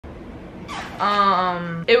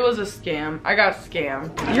It was a scam. I got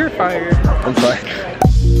scammed. You're fired. I'm fired.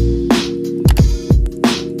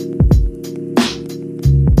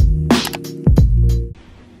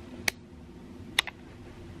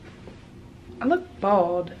 I look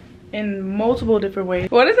bald in multiple different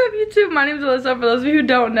ways. What is up, YouTube? My name is Alyssa, for those of you who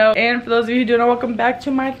don't know, and for those of you who do know, welcome back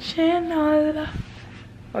to my channel.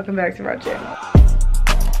 Welcome back to my channel.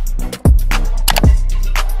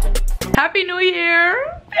 Happy New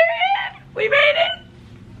Year! We made it!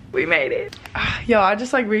 We made it. Yo, I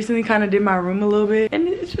just like recently kind of did my room a little bit and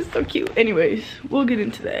it's just so cute. Anyways, we'll get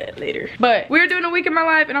into that later. But we're doing a week in my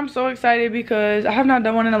life and I'm so excited because I have not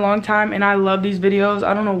done one in a long time and I love these videos.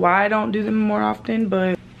 I don't know why I don't do them more often,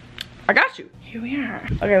 but I got you. Here we are.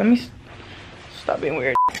 Okay, let me stop being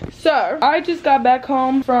weird. So, I just got back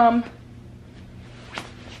home from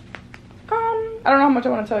I don't know how much I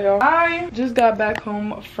want to tell y'all. I just got back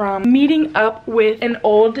home from meeting up with an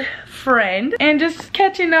old friend and just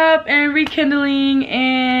catching up and rekindling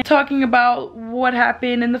and talking about what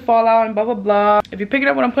happened in the fallout and blah blah blah. If you're picking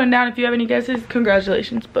up what I'm putting down, if you have any guesses,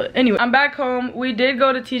 congratulations. But anyway, I'm back home. We did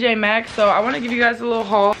go to TJ Maxx, so I want to give you guys a little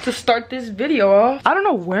haul to start this video off. I don't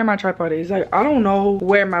know where my tripod is. Like, I don't know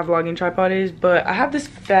where my vlogging tripod is, but I have this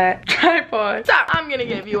fat tripod, so I'm gonna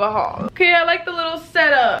give you a haul. Okay, I like the little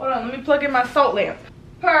setup. Hold on, let me plug in my salt lamp.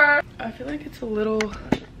 I feel like it's a little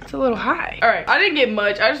high. All right, I didn't get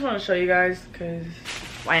much. I just want to show you guys because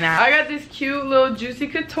why not? I got this cute little Juicy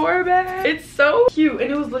Couture bag. It's so cute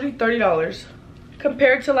and it was literally $30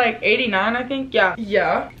 compared to like $89, I think.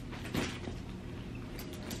 Yeah.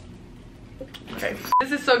 Okay,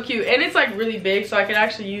 this is so cute and it's like really big, so I can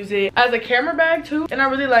actually use it as a camera bag too, and I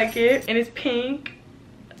really like it. And it's pink.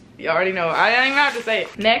 You already know. I don't even have to say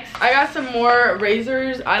it. Next, I got some more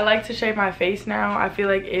razors. I like to shave my face now. I feel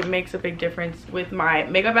like it makes a big difference with my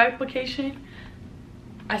makeup application.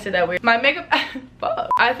 I said that weird. My makeup, fuck.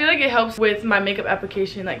 I feel like it helps with my makeup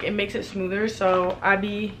application. Like, it makes it smoother. So I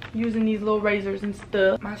be using these little razors and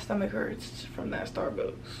stuff. My stomach hurts from that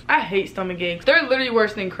Starbucks. I hate stomach aches. They're literally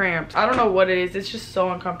worse than cramps. I don't know what it is. It's just so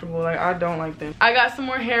uncomfortable. Like, I don't like them. I got some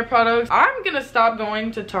more hair products. I'm gonna stop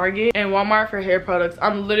going to Target and Walmart for hair products.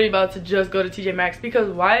 I'm literally about to just go to TJ Maxx because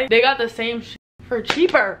why? They got the same shit for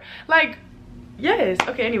cheaper. Like, yes.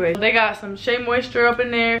 Okay, anyway, they got some Shea Moisture up in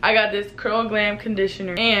there. I got this Curl Glam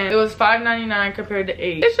conditioner and it was $5.99 compared to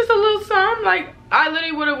 $8. It's just a little something. Like, I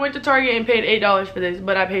literally would have went to Target and paid $8 for this,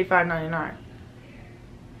 but I paid $5.99.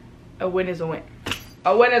 A win is a win.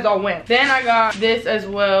 A win is a win. Then I got this as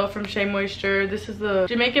well from Shea Moisture. This is the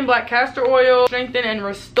Jamaican Black Castor Oil Strengthen and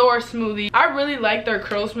Restore Smoothie. I really like their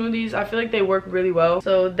curl smoothies. I feel like they work really well.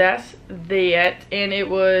 So that's that, and it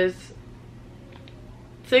was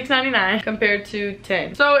 $6.99 compared to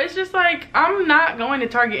 $10. So it's just like, I'm not going to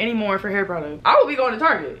Target anymore for hair products. I will be going to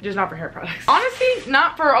Target, just not for hair products. Honestly,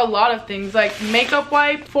 not for a lot of things. Like makeup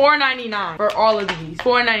wipe, $4.99 for all of these.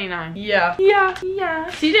 $4.99. Yeah.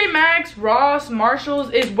 TJ Maxx, Ross,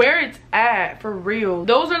 Marshalls is where it's at, for real.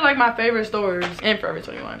 Those are like my favorite stores, and Forever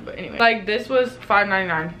 21. But anyway, like this was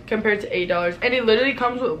 $5.99 compared to $8, and it literally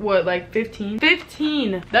comes with what, like 15?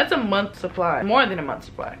 That's a month supply, more than a month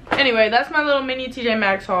supply. Anyway, that's my little mini TJ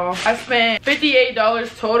Maxx haul. I spent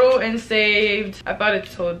 $58 total and saved, I thought it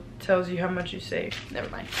tells you how much you saved. Never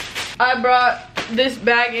mind. I brought this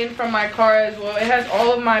bag in from my car as well. It has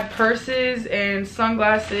all of my purses and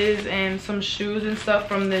sunglasses and some shoes and stuff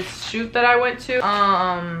from this shoot that I went to.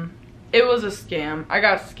 It was a scam. I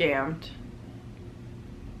got scammed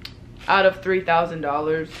out of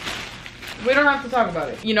 $3,000. We don't have to talk about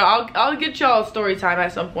it. You know, I'll get y'all story time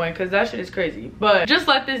at some point because that shit is crazy. But just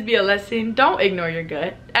let this be a lesson. Don't ignore your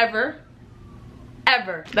gut. Ever.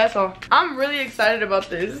 That's all. I'm really excited about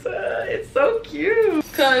this. It's so cute.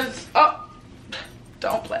 Because, oh,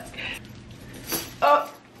 don't play.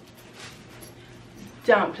 Oh,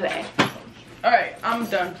 don't play. All right, I'm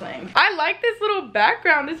done playing. I like this little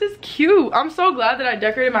background. This is cute. I'm so glad that I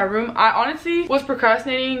decorated my room. I honestly was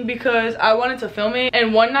procrastinating because I wanted to film it,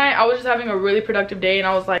 and one night I was just having a really productive day and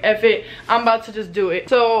I was like, F it, I'm about to just do it.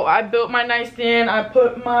 So I built my nightstand. I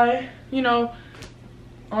put my, you know,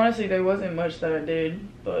 honestly there wasn't much that I did,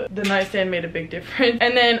 but the nightstand made a big difference.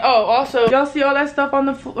 And then, oh, also, y'all see all that stuff on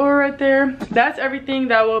the floor right there? That's everything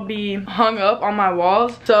that will be hung up on my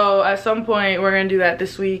walls. So at some point we're gonna do that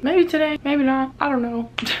this week. Maybe today, maybe not, I don't know.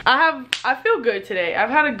 I feel good today.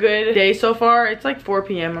 I've had a good day so far. It's like 4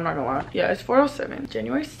 p.m, I'm not gonna lie. Yeah, it's 4:07,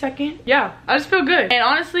 January 2nd. Yeah, I just feel good. And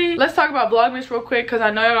honestly, let's talk about Vlogmas real quick because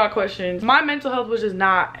I know y'all got questions. My mental health was just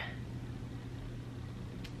not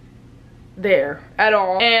there at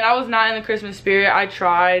all, and I was not in the Christmas spirit. I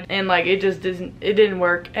tried, and like it didn't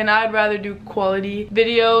work, and I'd rather do quality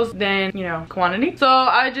videos than, you know, quantity. So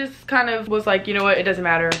I just kind of was like, you know what, it doesn't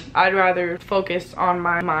matter. I'd rather focus on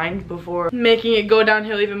my mind before making it go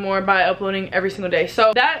downhill even more by uploading every single day.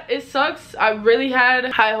 So that, it sucks. I really had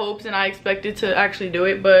high hopes and I expected to actually do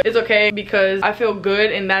it, but it's okay because I feel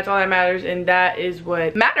good, and that's all that matters, and that is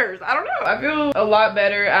what matters. I don't know, I feel a lot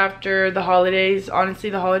better after the holidays. Honestly,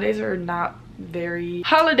 the holidays are not very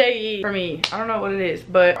holiday-y for me. I don't know what it is,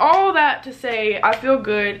 but all that to say, I feel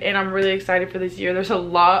good and I'm really excited for this year. There's a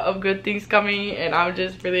lot of good things coming and I'm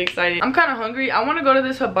just really excited. I'm kind of hungry. I want to go to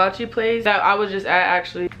this hibachi place that I was just at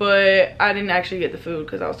actually, but I didn't actually get the food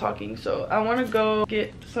because I was talking. So I want to go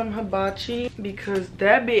get some hibachi because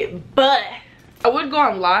that bit, but I would go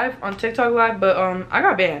on live on TikTok live, but I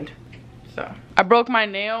got banned. So I broke my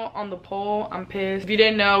nail on the pole. I'm pissed. If you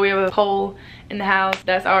didn't know, we have a pole in the house.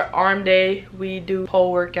 That's our arm day. We do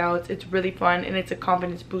pole workouts. It's really fun and it's a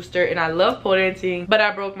confidence booster, and I love pole dancing, but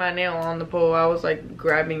I broke my nail on the pole. I was like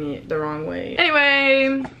grabbing it the wrong way.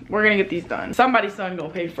 Anyway, we're gonna get these done. Somebody's son gonna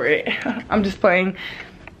pay for it. I'm just playing.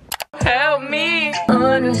 Help me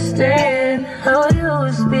understand how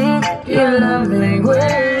you speak your love language.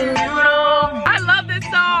 I love this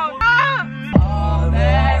song. All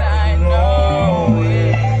that I know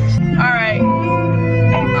is. Alright,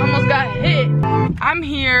 almost got hit. I'm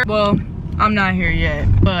here. Well, I'm not here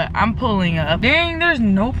yet, but I'm pulling up. Dang, there's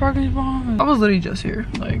no parking spot. I was literally just here,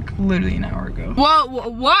 like literally an hour ago. Well,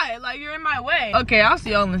 what? Like, you're in my way. Okay, I'll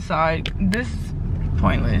see you on the side. This is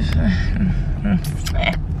pointless.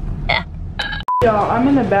 Y'all, I'm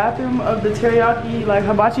in the bathroom of the teriyaki like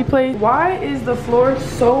hibachi place. Why is the floor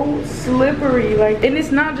so slippery? Like, and it's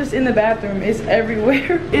not just in the bathroom, it's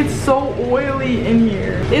everywhere. It's so oily in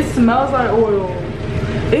here. It smells like oil.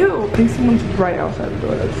 Ew. I think someone's right outside the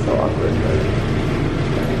door. That's so awkward.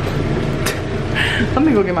 Let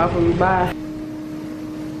me go get my food. Bye.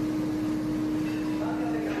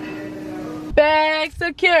 Bag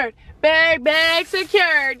secured. Bag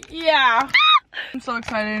secured. Yeah. I'm so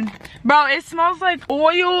excited. Bro, it smells like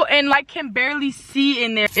oil and like can barely see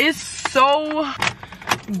in there. It's so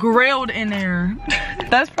grilled in there.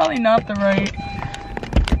 That's probably not the right,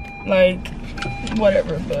 like,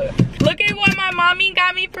 whatever, but look at what my mommy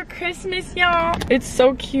got me for Christmas, y'all. It's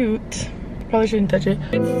so cute. Probably shouldn't touch it.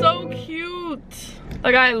 It's so cute.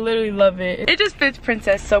 Like, I literally love it. It just fits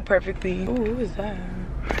princess so perfectly. Ooh, who is that?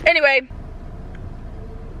 Anyway.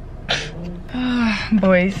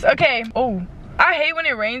 Boys. Okay. Oh. I hate when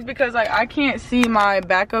it rains because like I can't see my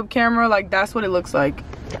backup camera. Like, that's what it looks like.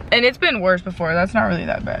 And it's been worse before. That's not really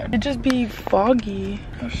that bad. It just be foggy.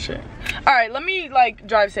 Oh shit. All right, let me like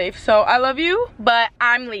drive safe. So I love you, but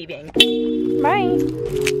I'm leaving. Bye.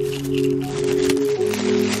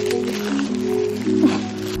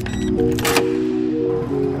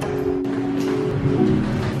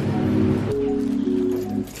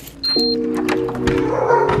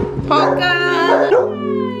 Polka.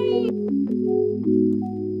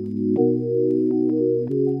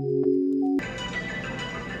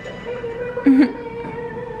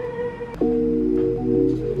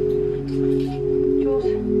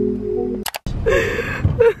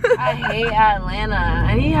 I hate Atlanta.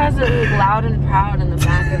 And he has it like loud and proud in the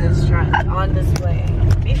back of his truck on display.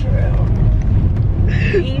 Be for real.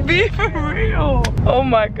 Be for real. Oh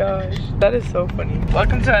my gosh. That is so funny.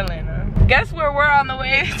 Welcome to Atlanta. Guess where we're on the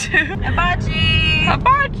way to? Hibachi.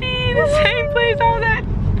 Hibachi. The same place I was at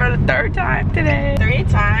for the 3rd time today. 3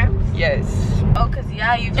 times? Yes. Oh, cause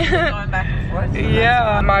yeah, you've just been going back and forth. So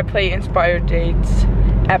yeah. My plate inspired Jade's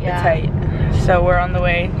appetite. Yeah. So we're on the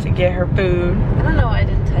way to get her food. I don't know why I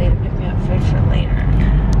didn't tell you to pick me up food for later.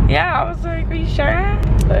 Yeah, I was like, are you sure?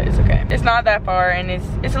 But it's okay. It's not that far and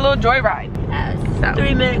it's a little joyride. Yes. So.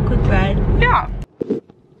 3-minute quick ride. Yeah. You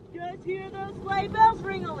guys hear those sleigh bells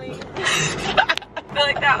ringling? I feel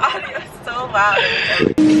like that audio is so loud.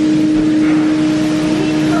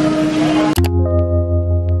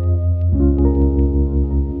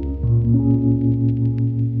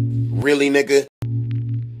 Really, nigga?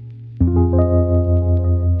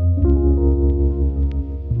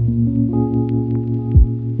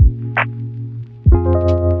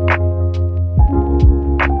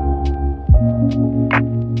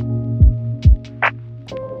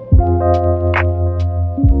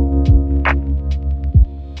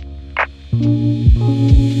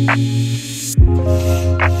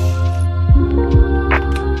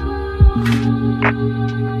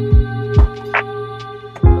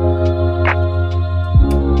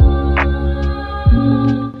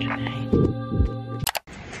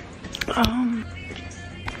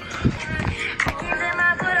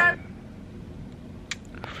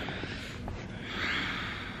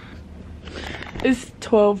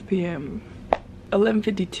 12 p.m.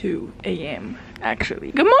 11:52 a.m.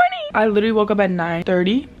 actually. Good morning. I literally woke up at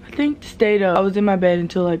 9:30. I think stayed up. I was in my bed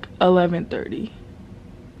until like 11:30.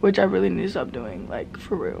 Which I really need to stop doing, like,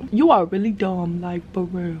 for real. You are really dumb, like, for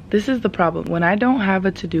real. This is the problem. When I don't have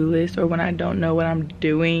a to-do list or when I don't know what I'm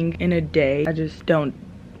doing in a day, I just don't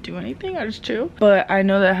do anything. I just chill. But I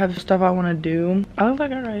know that I have stuff I want to do. I look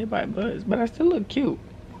like I got hit by a bus, but I still look cute.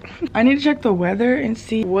 I need to check the weather and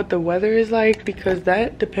see what the weather is like because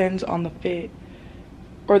that depends on the fit.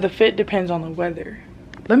 Or the fit depends on the weather.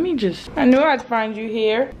 Let me just... I knew I'd find you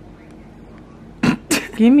here.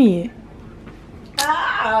 Give me it.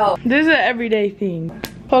 Ow. This is an everyday thing.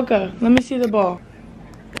 Polka, let me see the ball.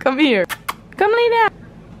 Come here. Come lay down.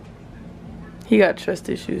 He got trust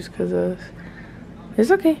issues because of... It's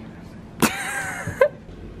okay.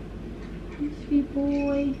 Sweet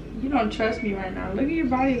boy. You don't trust me right now. Look at your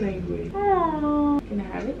body language. Aww. Can I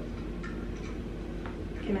have it?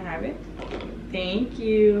 Can I have it? Thank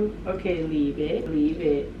you. Okay, leave it. Leave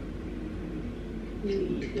it.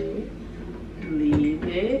 Leave it. Leave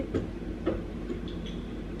it.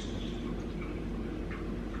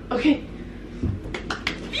 Okay.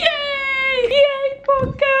 Yay! Yay,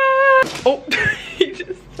 Polka! Oh, he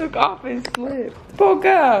just took off and slipped.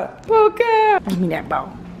 Polka! Polka! Give me that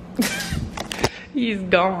ball. He's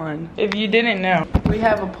gone. If you didn't know, we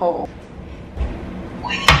have a pole.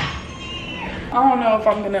 I don't know if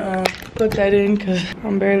I'm gonna put that in because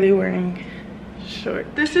I'm barely wearing shorts.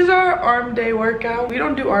 This is our arm day workout. We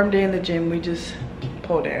don't do arm day in the gym. We just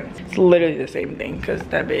pole dance. It's literally the same thing because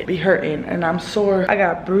that bit be hurting and I'm sore. I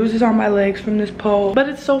got bruises on my legs from this pole, but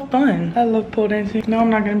it's so fun. I love pole dancing. No, I'm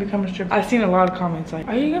not gonna become a stripper. I've seen a lot of comments like,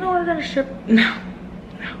 are you gonna work at a strip? No,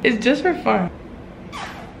 no. It's just for fun.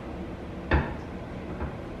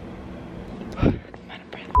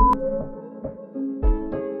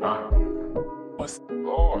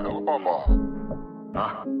 Oh, hello, mama.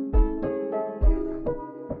 Huh?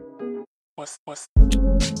 What's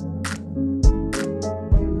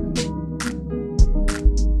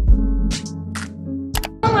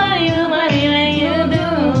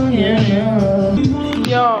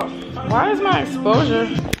Yo, why is my exposure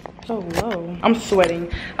so low? I'm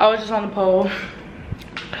sweating. I was just on the pole.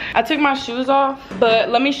 I took my shoes off, but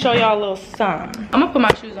let me show y'all a little something. I'm gonna put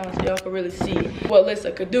my shoes on so y'all can really see what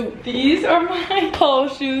Alyssa could do. These are my pole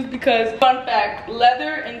shoes because, fun fact,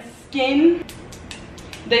 leather and skin,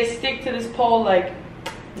 they stick to this pole like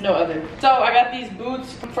no other. So I got these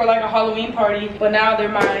boots for like a Halloween party, but now they're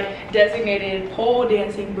my designated pole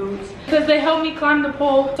dancing boots because they help me climb the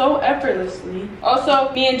pole so effortlessly.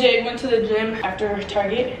 Also, me and Jade went to the gym after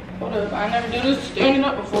Target. Hold up, I never do this standing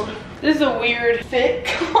up before. This is a weird fit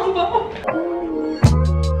combo.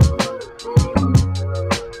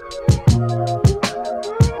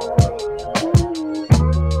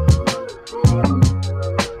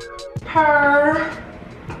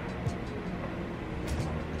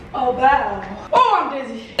 Oh, wow. Oh, I'm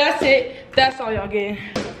dizzy. That's it. That's all y'all getting.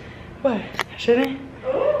 What? Shouldn't?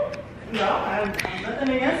 Oh, no, I have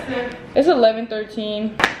nothing against it. It's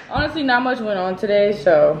 11:13. Honestly, not much went on today,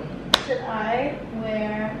 so. Should I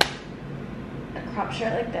wear a crop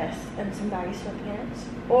shirt like this and some baggy sweatpants?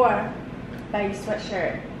 Or baggy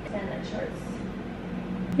sweatshirt and then shorts?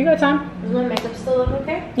 You got time? Does my makeup still look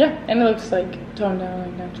okay? Yeah, and it looks like toned down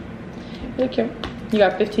like natural. You look cute. You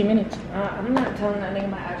got 15 minutes. I'm not telling that nigga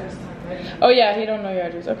my address. Oh yeah, he don't know your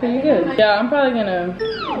address. Okay, you good. Yeah, I'm probably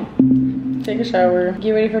gonna take a shower,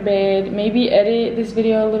 get ready for bed, maybe edit this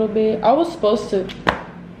video a little bit. I was supposed to,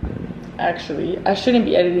 actually, I shouldn't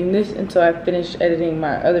be editing this until I finish editing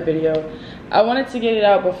my other video. I wanted to get it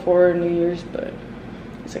out before New Year's, but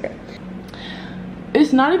it's okay.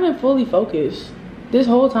 It's not even fully focused this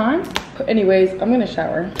whole time. Anyways, I'm gonna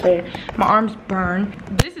shower. Okay, my arms burn.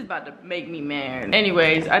 This is about to make me mad.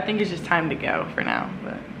 Anyways, I think it's just time to go for now,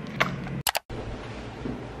 but.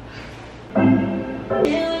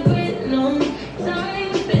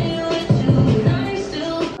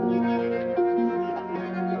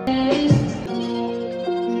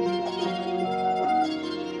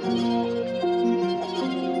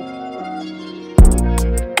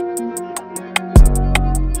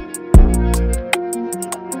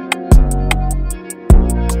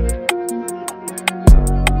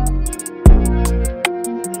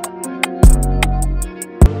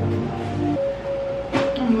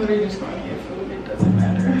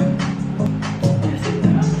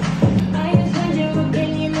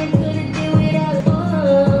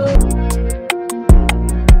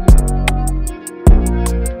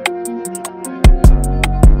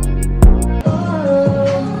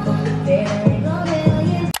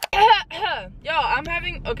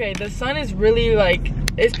 Okay, the sun is really like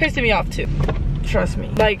It's pissing me off too. Trust me.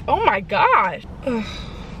 Like, oh my gosh. Ugh.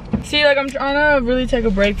 See, like, I'm trying to really take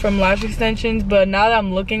a break from lash extensions, but now that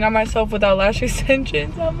I'm looking at myself without lash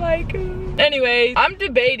extensions, I'm like, anyways, I'm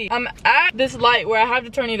debating. I'm at this light where I have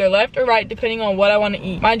to turn either left or right depending on what I want to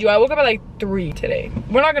eat. Mind you, I woke up at like 3 today.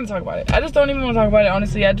 We're not gonna talk about it. I just don't even want to talk about it,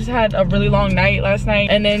 honestly. I just had a really long night last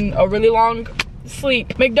night and then a really long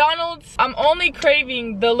sleep. McDonald's, I'm only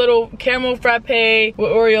craving the little caramel frappe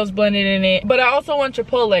with Oreos blended in it, but I also want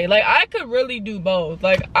Chipotle. Like, I could really do both.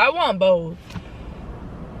 Like, I want both.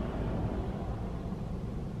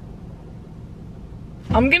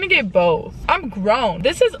 I'm gonna get both. I'm grown.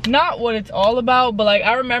 This is not what it's all about, but like,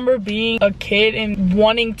 I remember being a kid and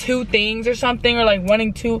wanting 2 things or something, or like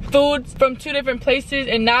wanting 2 foods from 2 different places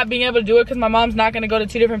and not being able to do it because my mom's not gonna go to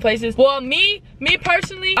 2 different places. Well, me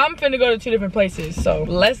personally, I'm finna go to 2 different places, so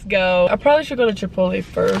let's go. I probably should go to Chipotle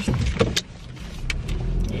first.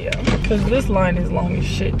 Yeah, because this line is long as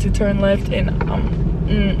shit to turn left,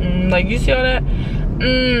 and like, you see all that?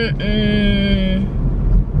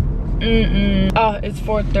 Oh, it's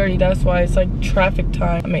 4:30, that's why it's like traffic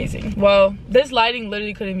time. Amazing. Well, this lighting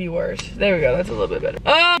literally couldn't be worse. There we go, that's a little bit better.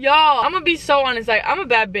 Y'all, I'm gonna be so honest, like, I'm a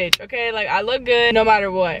bad bitch, okay? Like, I look good no matter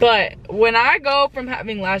what, but when I go from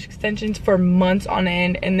having lash extensions for months on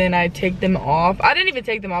end and then I take them off, I didn't even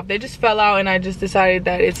take them off, they just fell out, and I just decided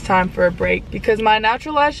that it's time for a break because my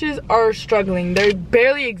natural lashes are struggling. They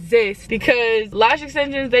barely exist because lash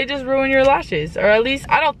extensions, they just ruin your lashes, or at least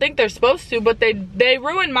I don't think they're supposed to, but they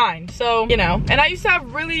ruin mine. So, you know, and I used to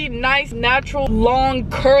have really nice, natural, long,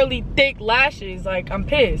 curly, thick lashes. Like, I'm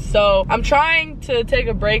pissed. So I'm trying to take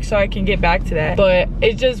a break so I can get back to that, but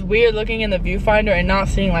it's just weird looking in the viewfinder and not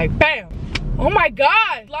seeing, like, bam. Oh my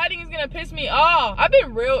god, lighting is gonna piss me off. I've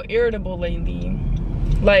been real irritable lately,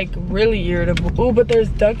 like really irritable. Oh, but there's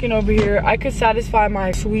Dunkin' over here. I could satisfy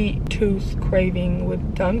my sweet tooth craving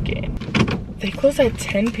with Dunkin'. They close at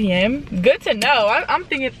 10 p.m. Good to know. I'm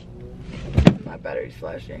thinking my battery's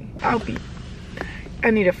flashing. I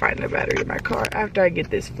need to find the battery in my car after I get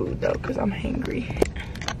this food though, because I'm hangry.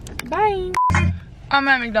 Bye. I'm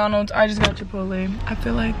at McDonald's. I just got Chipotle. I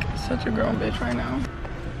feel like such a grown bitch right now.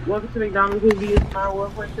 Welcome to McDonald's. Will you use my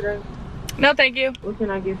work for today? No, thank you. What can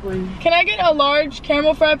I get for you? Can I get a large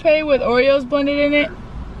caramel frappe with Oreos blended in it?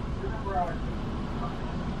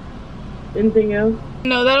 Anything else?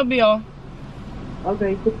 No, that'll be all.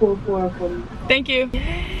 Okay, you can pull 4 for me. Thank you.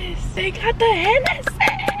 Yes, they got the Hennessy.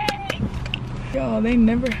 Y'all, they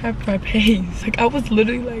never have frappes. Like, I was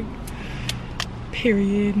literally like,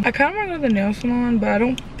 period. I kind of want to go to the nail salon, but I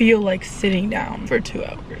don't feel like sitting down for 2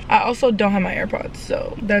 hours. I also don't have my AirPods,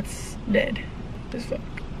 so that's dead as fuck.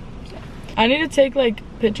 So, I need to take like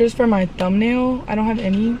pictures for my thumbnail. I don't have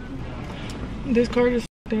any. This card is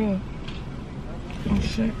f***ed up. Oh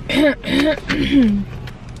shit.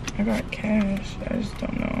 I got cash. I just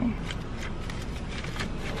don't know.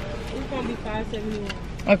 It's gonna be $5.71.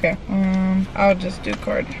 Okay. I'll just do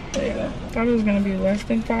card. There you go. Thought it was gonna be less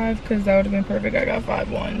than 5 because that would have been perfect. I got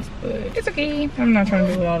 5 ones, but it's okay. I'm not trying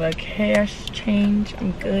to do all that cash change.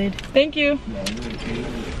 I'm good. Thank you.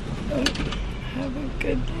 Have a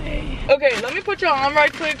good day. Okay, let me put y'all on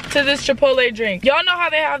right quick to this Chipotle drink. Y'all know how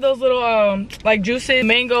they have those little like juices,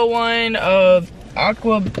 mango one,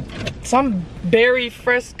 aqua, some berry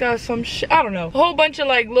fresca, some shit, I don't know, a whole bunch of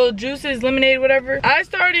like little juices, lemonade, whatever. I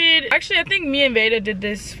started, actually I think me and Veda did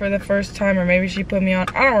this for the first time, or maybe she put me on,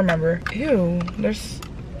 I don't remember. Ew, there's,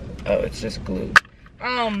 oh, it's just glue.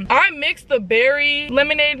 I mixed the berry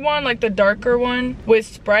lemonade one, like the darker one, with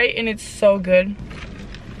Sprite, and it's so good.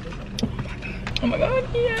 Oh my god,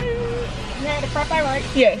 yes. You had a frappe, right?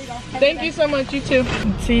 Yes. Thank you so much, you too.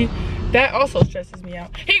 See, that also stresses me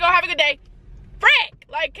out. Here you go, have a good day. Frick!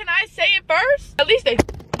 Like, can I say it first? At least they...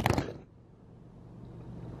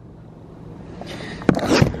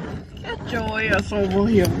 Get your ass over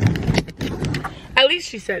here. At least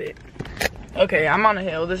she said it. Okay, I'm on a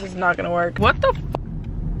hill. This is not gonna work. What the f...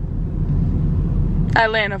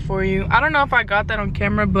 Atlanta for you. I don't know if I got that on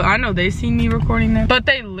camera, but I know they seen me recording them. But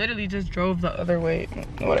they literally just drove the other way.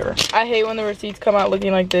 Whatever. I hate when the receipts come out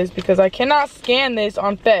looking like this because I cannot scan this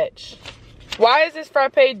on Fetch. Why is this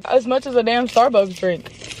frappe as much as a damn Starbucks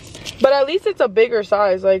drink? But at least it's a bigger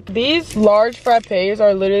size. Like, these large frappes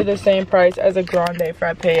are literally the same price as a grande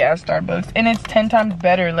frappe at Starbucks. And it's 10 times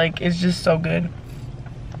better. Like, it's just so good.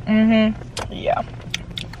 Yeah.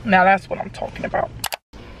 Now that's what I'm talking about.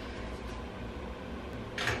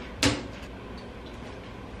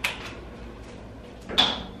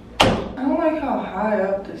 I don't like how high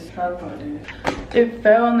up this tripod is. It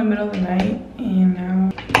fell in the middle of the night and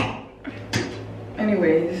now...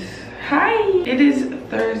 Anyways, hi! It is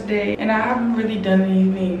Thursday and I haven't really done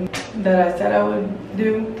anything that I said I would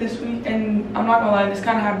do this week. And I'm not gonna lie, this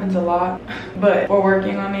kind of happens a lot, but we're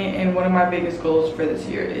working on it. And one of my biggest goals for this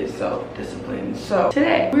year is self-discipline. So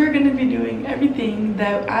today we're gonna be doing everything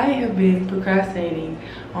that I have been procrastinating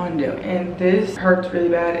on doing. And this hurts really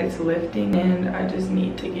bad. It's lifting and I just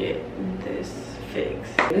need to get this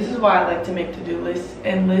fixed. This is why I like to make to-do lists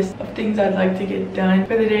and lists of things I'd like to get done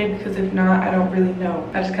for the day, because if not, I don't really know.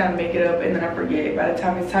 I just kind of make it up and then I forget by the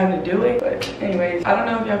time it's time to do it. But anyways, I don't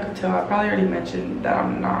know if y'all could tell, I probably already mentioned that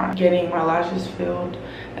I'm not getting my lashes filled.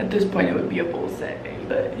 At this point it would be a full set,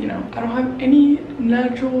 but you know, I don't have any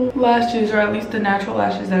natural lashes, or at least the natural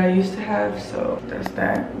lashes that I used to have, so that's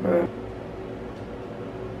that. But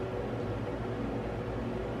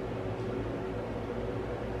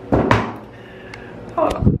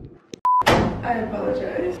hold on, I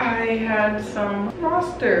apologize. I had some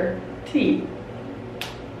roster tea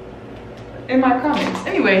in my comments.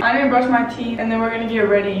 Anyway, I need to brush my teeth and then we're gonna get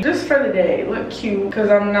ready just for the day. Look cute, because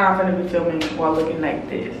I'm not gonna be filming while looking like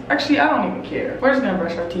this. Actually, I don't even care. We're just gonna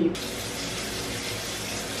brush our teeth.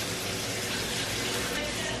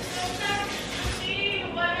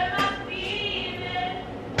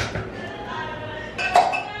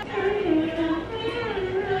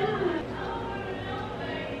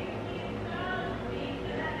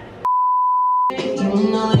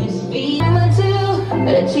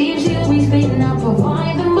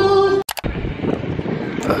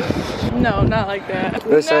 No, not like that.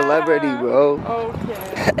 You're a celebrity, bro.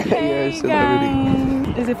 Okay. You're a celebrity.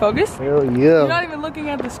 Guys. Is it focused? Hell yeah. You're not even looking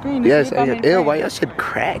at the screen. Yes, I am. Ew, why y'all should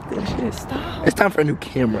crack this shit? Stop. It's time for a new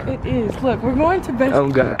camera. It is. Look, we're going to bed. Oh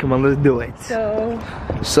god, come on, let's do it. So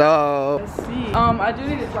let's see. I do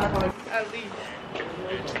need a tripod at least.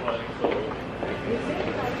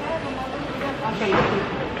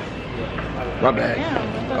 My bad.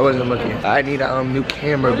 Damn, I wasn't looking. I need a new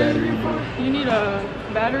camera battery. You need a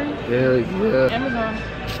battery? Hell yeah. Amazon.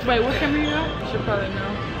 Wait, what camera you got? You should probably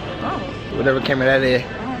know. Oh. Whatever camera that is. I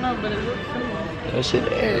don't know, but it looks similar. That shit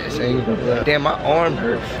ass. Damn, my arm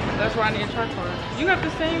hurts. That's why I need a tripod. You got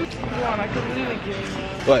the same one. I could literally give you.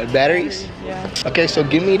 What, batteries? Yeah. Okay, so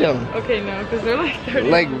give me them. Okay, no, because they're like 30.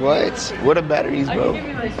 Like what? What are batteries, bro? I can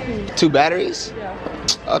give you like 2. 2 batteries? Yeah.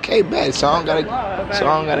 Okay, bad. So I don't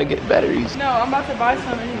gotta get batteries. No, I'm about to buy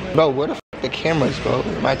some anyway. Bro, where the f the cameras, bro?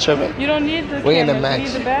 Am I tripping? You don't need the We in the cameras, max. you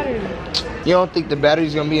need the battery. You don't think the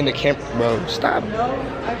battery's gonna be in the camera? Bro, stop. No,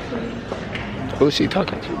 actually. Who's she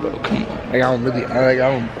talking to, bro? Come on. Like, I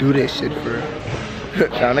don't do this shit for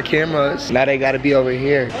found the cameras. Now they gotta be over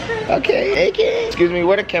here. Okay. Excuse me,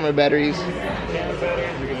 what are camera batteries?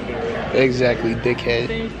 Exactly, dickhead.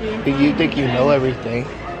 Thank you. You think you know everything?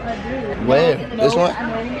 I do. Where? No, This one? no.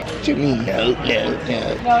 What you mean? No. No,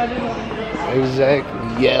 I didn't. Exactly.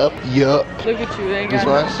 Yup. Look at you. They, These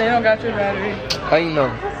ones? They don't got your battery. How you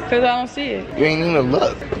know? Because I don't see it. You ain't even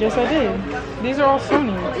look. Yes, I did. These are all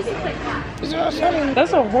Sony. Is that something?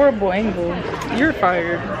 That's a horrible angle. You're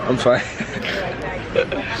fired. I'm fine.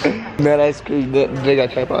 Man, that's crazy. They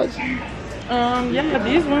got tripods? Yeah,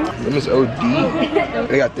 these ones. Them is OD.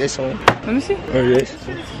 They got this one. Let me see. Or this.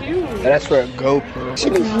 It's huge. That's for a GoPro.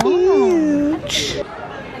 Shit is huge.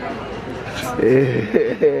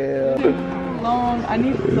 Yeah. Long. I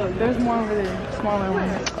need. Look, there's more over there. Smaller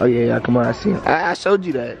ones. Oh yeah, come on, I see it. I showed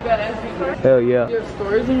you that. You got an SD card? Hell yeah. You have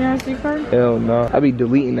storage in your SD card? Hell no. I be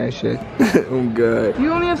deleting that shit. Oh god.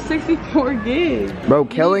 You only have 64 gigs. Bro,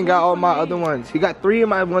 Kellen got all my other ones. He got 3 of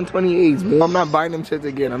my 128s, bro. I'm not buying them shits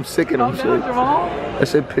again. I'm sick of them Calm down, shit. Jamal. That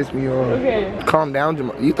shit pissed me off. Okay. Calm down,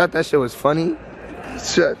 Jamal. You thought that shit was funny?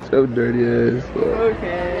 Shut so dirty ass.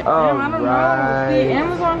 Okay. All Damn, I don't right. know. See,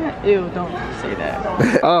 Amazon. Ew, don't say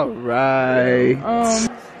that. Alright.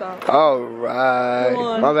 Stop.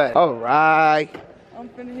 Alright. My bad. Alright. I'm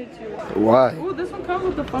finna hit you. Why? Ooh, this one comes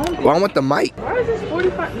with the phone. Well, I want the mic. Why is this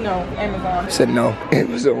 45? No, Amazon. I said no.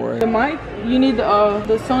 Amazon. The mic, you need the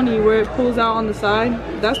Sony where it pulls out on the side.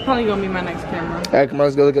 That's probably gonna be my next camera. Alright, come on,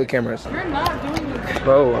 let's go look at the cameras. You're not doing this.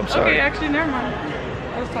 Bro, I'm sorry. Okay, actually, never mind.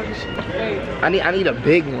 I was talking shit. Wait. I need a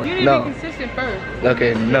big one. You need to be consistent first.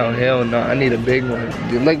 Okay, no, hell no. I need a big one.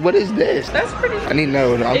 Dude, like, what is this? That's pretty. I need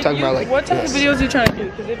no. I'm talking about like what type this. of videos are you trying to do?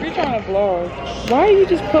 Because if you're trying to vlog, why do you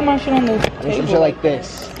just put my shit on the table? Some shit like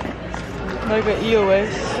this. Like an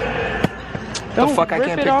EOS. Don't fuck, I rip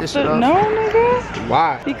can't it pick off this the, shit up? No, nigga.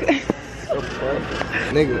 Why? Because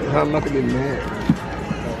Nigga, how am I not gonna get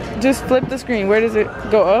mad? just flip the screen. Where does it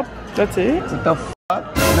go up? That's it? What the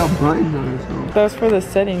fuck? No buttons on this one. That's for the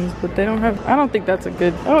settings, but they don't have. I don't think that's a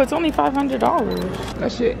good. Oh, it's only $500.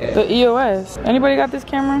 That shit. The EOS. Anybody got this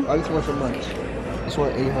camera? I just want so much. This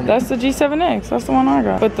one 800. That's the G7X. That's the one I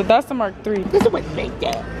got. But that's the Mark III. This is what make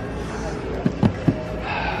that.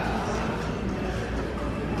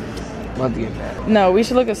 No, we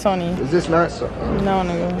should look at Sony. Is this not so? No,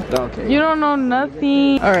 nigga. Okay. You don't know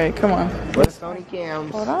nothing. All right, come on. What's Sony cams?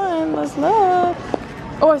 Hold on, let's look.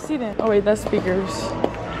 Oh, I see them. Oh wait, that's speakers.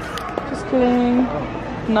 Just kidding.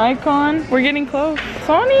 Nikon. We're getting close.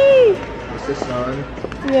 Sony. It's the sun.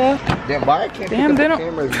 Yeah. Damn, why I can't pick Damn, up they the don't.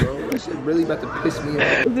 cameras, bro? This shit really about to piss me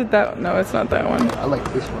off. Look at that. No, it's not that one. I like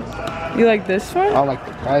this one. You like this one? I don't like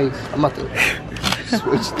the price. I'm about to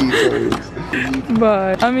switch these.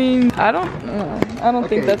 But I mean, I don't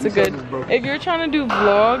think that's a good. Broken. If you're trying to do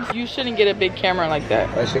vlogs, you shouldn't get a big camera like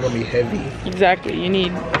that. That shit gonna be heavy. Exactly. You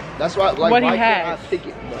need. That's why. Like, What he why can't has. I pick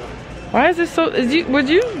it, bro? Why is this so? Was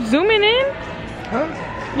you zooming in?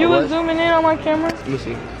 Huh? You was zooming in on my camera. Let me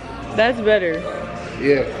see. That's better.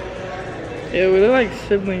 Yeah. Yeah, we look like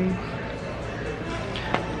siblings.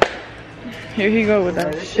 Here you go with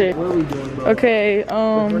that shit. What are we doing, bro? Okay, If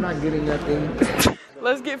we're not getting nothing.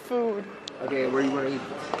 let's get food. Okay, where you wanna eat?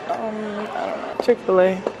 I don't know.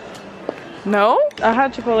 Chick-fil-A. No? I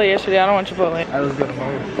had Chipotle yesterday. I don't want Chipotle. I was going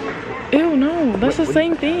home. Ew, no. That's the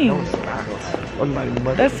same thing. No, it's not. On my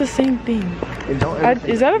mother. That's the same thing. And don't ever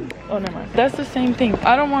think Is that a... Oh, never mind. That's the same thing.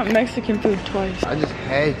 I don't want Mexican food twice. I just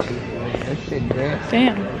had to. That shit nasty.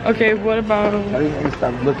 Damn. Okay, what about... I didn't even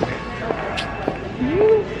stop looking.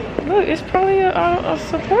 You... Look, it's probably a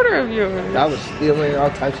supporter of yours. I was stealing all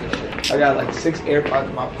types of shit. I got like 6 AirPods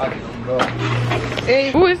in my pocket. Bro.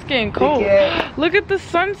 Hey. Ooh, it's getting cold. Yeah. Look at the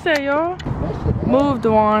sunset, y'all. Move,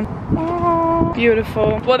 Dewan. Oh,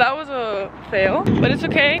 beautiful. Well, that was a fail, but it's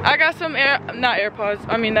okay. I got some not AirPods.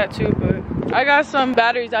 I mean that too, but I got some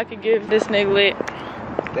batteries I could give this nigga lit.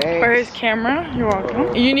 Thanks. For his camera. You're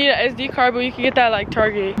welcome. You need an SD card, but you can get that like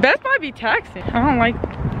Target. Best Buy be taxing. I don't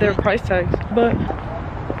like their price tags, but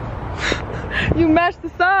you matched the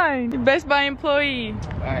sign. You're Best Buy employee.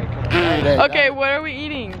 Alright, come on. Okay, what are we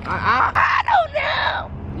eating? I don't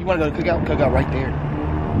know. You wanna go to cookout? Cookout right there.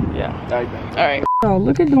 Yeah. Alright, man. Alright. Oh,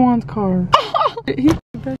 look at Dewan's car. He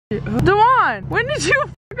fucked that shit up. Dewan, when did you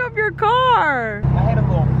fuck up your car? I had a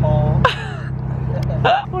little fall.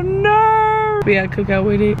 Oh no. We had cookout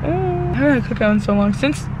with it. I haven't had cookout in so long.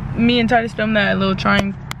 Since me and Titus filmed that little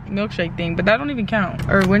trying milkshake thing, but that don't even count.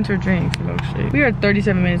 Or winter drinks milkshake. We are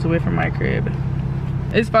 37 minutes away from my crib.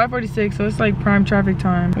 It's 5:46, so it's like prime traffic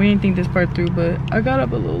time. We didn't think this part through, but I got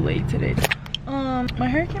up a little late today. My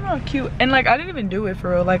hair came out cute, and like I didn't even do it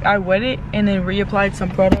for real. Like I wet it and then reapplied some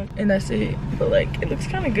product, and that's it. But like it looks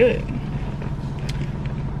kind of good.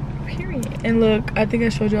 Period. And look, I think I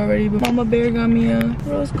showed you already, but Mama Bear got me a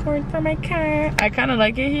rose quartz for my car. I kind of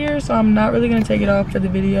like it here, so I'm not really gonna take it off for the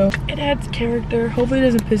video. It adds character. Hopefully it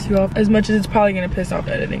doesn't piss you off as much as it's probably gonna piss off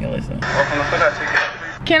editing, Alyssa.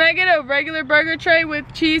 Can I get a regular burger tray with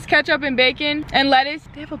cheese, ketchup, and bacon and lettuce?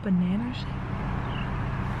 They have a banana shake.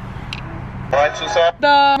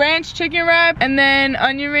 The ranch chicken wrap, and then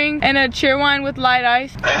onion ring, and a cheer wine with light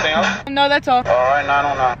ice. Anything else? No, that's all. Alright,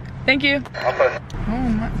 909. Thank you. Okay. Oh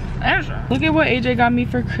my. Look at what AJ got me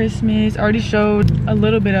for Christmas. Already showed a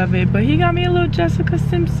little bit of it, but he got me a little Jessica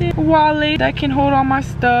Simpson wallet that can hold all my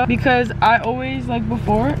stuff, because I always, like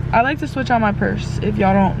before, I like to switch out my purse. If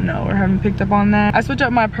y'all don't know or haven't picked up on that, I switch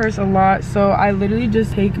up my purse a lot, so I literally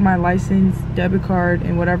just take my license, debit card,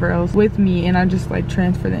 and whatever else with me, and I just like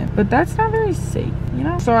transfer them. But that's not very safe, you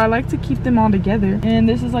know? So I like to keep them all together, and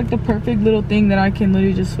this is like the perfect little thing that I can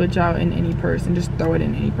literally just switch out in any purse and just throw it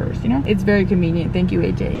in any purse, you know? It's very convenient. Thank you,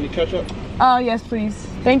 AJ. Ketchup? Oh, yes, please.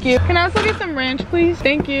 Thank you. Can I also get some ranch, please?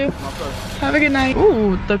 Thank you. Have a good night.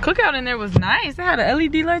 Ooh, the cookout in there was nice. It had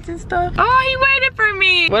LED lights and stuff. Oh, he waited for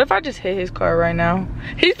me. What if I just hit his car right now?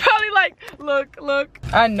 He's probably like, look, look.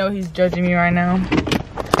 I know he's judging me right now.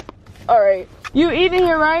 All right. You eating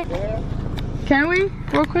here, right? Yeah. Can we?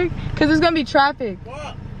 Real quick? Because there's going to be traffic.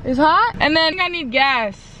 What? It's hot? And then I need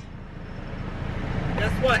gas.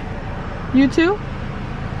 Guess what? You too?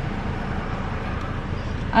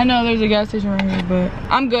 I know there's a gas station right here, but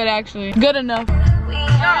I'm good actually. Good enough.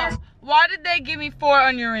 Yo, why did they give me 4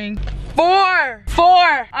 onion rings?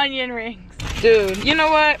 4 onion rings. Dude, you know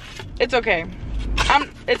what? It's okay.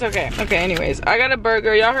 It's okay. Okay, anyways, I got a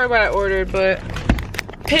burger. Y'all heard what I ordered, but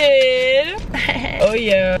pid. Oh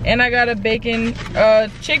yeah. And I got a bacon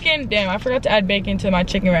chicken. Damn, I forgot to add bacon to my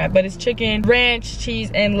chicken wrap, but it's chicken, ranch, cheese,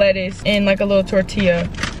 and lettuce in like a little tortilla.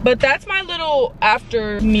 But that's my little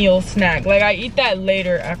after meal snack. Like I eat that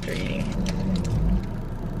later after eating.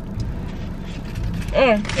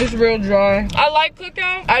 It's real dry. I like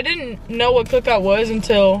cookout. I didn't know what cookout was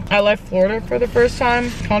until I left Florida for the first time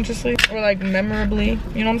consciously, or like memorably,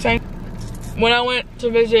 you know what I'm saying? when I went to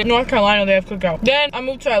visit North Carolina, they have cookout. Then I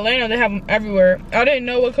moved to Atlanta, they have them everywhere. I didn't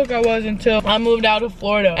know what cookout was until I moved out to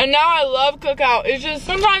Florida. And now I love cookout. It's just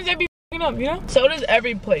sometimes they be up, you know? So does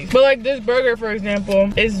every place. But like this burger, for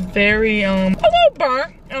example, is very a little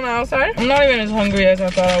burnt on the outside. I'm not even as hungry as I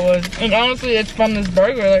thought I was. And honestly, it's from this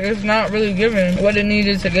burger. Like, it's not really giving what it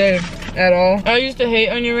needed to give at all. I used to hate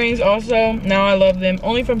onion rings also. Now I love them.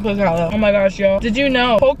 Only from cookout though. Oh my gosh, y'all. Did you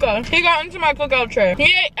know? Polka, he got into my cookout tray. He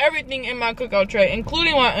ate everything in my cookout tray,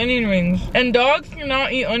 including my onion rings. And dogs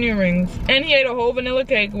cannot eat onion rings. And he ate a whole vanilla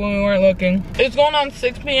cake when we weren't looking. It's going on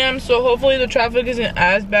 6 p.m. so hopefully the traffic isn't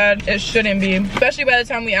as bad. It shouldn't be. Especially by the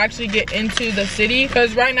time we actually get into the city.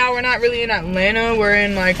 Because right now we're not really in Atlanta. We're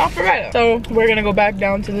in like Alpharetta. So we're gonna go back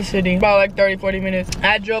down to the city. About like 30-40 minutes.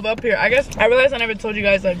 I drove up here. I guess I realized I never told you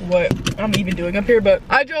guys like what I'm even doing up here, but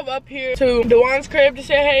I drove up here to Dewan's crib to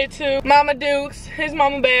say hey to Mama Dukes, his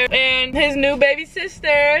mama bear, and his new baby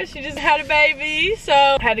sister. She just had a baby, so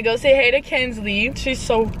I had to go say hey to Kinsley. She's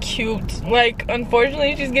so cute. Like,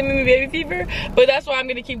 unfortunately, she's giving me baby fever, but that's why I'm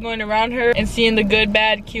gonna keep going around her and seeing the good,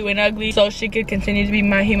 bad, cute, and ugly, so she could continue to be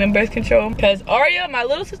my human birth control. Because Aria, my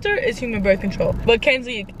little sister, is human birth control, but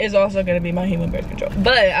Kinsley is also gonna be my human birth control.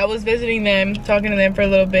 But I was visiting them, talking to them for a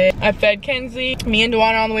little bit. I fed Kinsley. Me and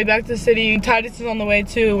Dewan are on the way back to the city. Titus is on the way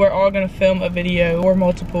too. We're all gonna film a video or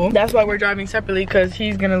multiple. That's why we're driving separately, because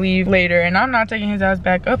he's gonna leave later and I'm not taking his ass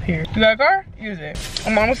back up here. You got a car? Use it.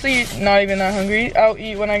 I'm honestly not even that hungry. I'll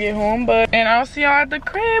eat when I get home, and I'll see y'all at the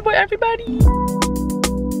crib with everybody.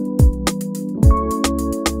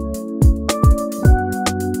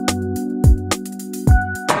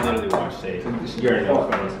 Literally watch safe. You already know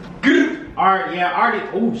what's going on. Alright, yeah, already.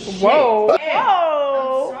 Oh shit. Whoa.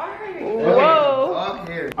 Whoa. I'm sorry. Whoa.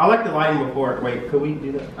 I like the lighting before. Wait, could we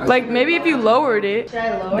do that? Like maybe if you lowered it. Should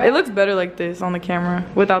I lower It looks better like this on the camera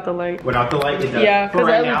without the light. Without the light? It does. Yeah, For because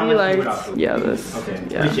right LED now, let's do lights. without the- Yeah, this. Okay,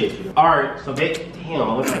 Yeah. appreciate you. Alright, so they, damn,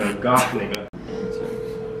 I look like a goth nigga.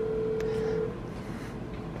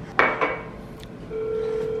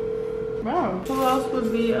 Wow. Who else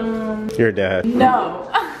would be Your dad. No.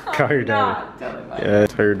 Call your dad. Not telling my Yeah,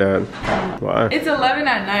 tell your dad. Why? It's 11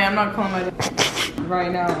 at night. I'm not calling my dad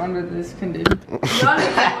right now under this condition.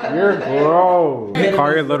 You're gross.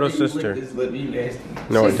 Call your little sister.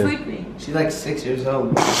 No, I She's didn't. sleeping. She's like 6 years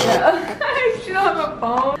old. Yeah. She don't have a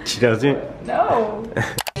phone. She doesn't? No.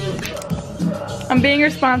 I'm being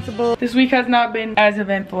responsible. This week has not been as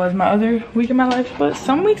eventful as my other week in my life, but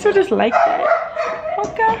some weeks are just like that.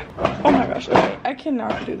 Okay. Oh my gosh, okay. I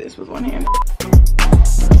cannot do this with one hand.